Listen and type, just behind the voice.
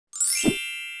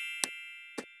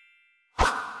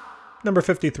Number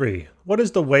 53. What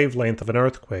is the wavelength of an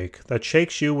earthquake that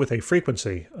shakes you with a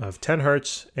frequency of 10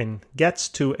 hertz and gets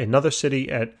to another city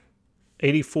at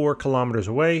 84 kilometers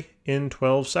away in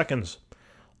 12 seconds?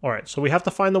 All right, so we have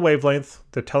to find the wavelength.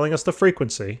 They're telling us the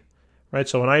frequency, right?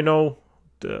 So when I know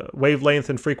the wavelength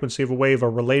and frequency of a wave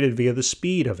are related via the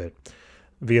speed of it,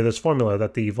 via this formula,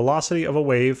 that the velocity of a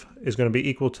wave is going to be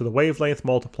equal to the wavelength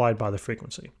multiplied by the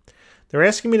frequency. They're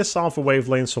asking me to solve for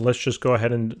wavelength, so let's just go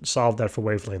ahead and solve that for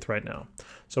wavelength right now.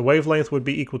 So wavelength would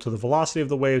be equal to the velocity of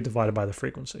the wave divided by the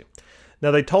frequency.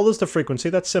 Now they told us the frequency,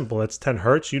 that's simple, it's 10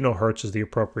 hertz. You know hertz is the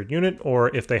appropriate unit,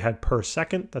 or if they had per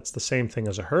second, that's the same thing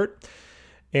as a hertz.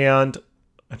 And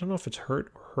I don't know if it's hertz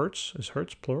or hertz. Is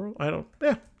hertz plural?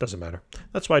 Doesn't matter.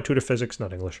 That's why I tutor physics,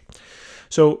 not English.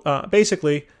 So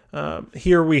basically,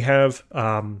 here we have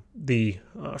the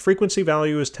frequency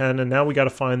value is 10, and now we got to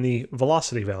find the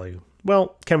velocity value.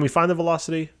 Well, can we find the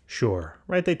velocity? Sure,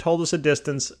 right? They told us a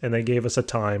distance and they gave us a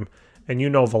time, and you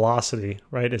know velocity,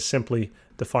 right, is simply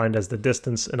defined as the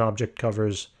distance an object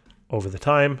covers over the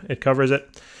time it covers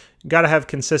it. You got to have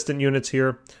consistent units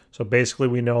here. So basically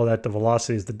we know that the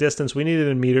velocity is the distance. We need it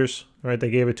in meters, right? They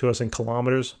gave it to us in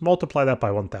kilometers. Multiply that by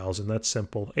 1,000. That's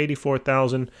simple.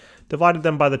 84,000 divided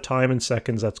them by the time in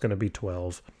seconds. That's going to be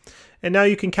 12. And now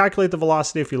you can calculate the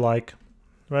velocity if you like,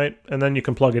 right? And then you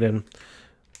can plug it in.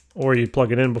 Or you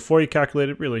plug it in before you calculate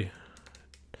it. Really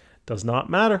does not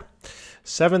matter.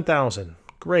 7,000.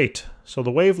 Great. So the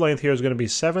wavelength here is going to be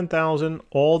 7,000,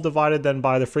 all divided then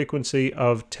by the frequency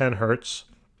of 10 hertz.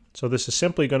 So this is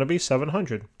simply going to be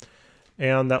 700.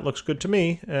 And that looks good to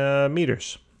me,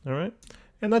 meters. All right.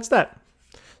 And that's that.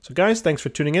 So guys, thanks for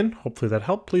tuning in. Hopefully that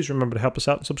helped. Please remember to help us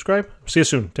out and subscribe. See you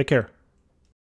soon. Take care.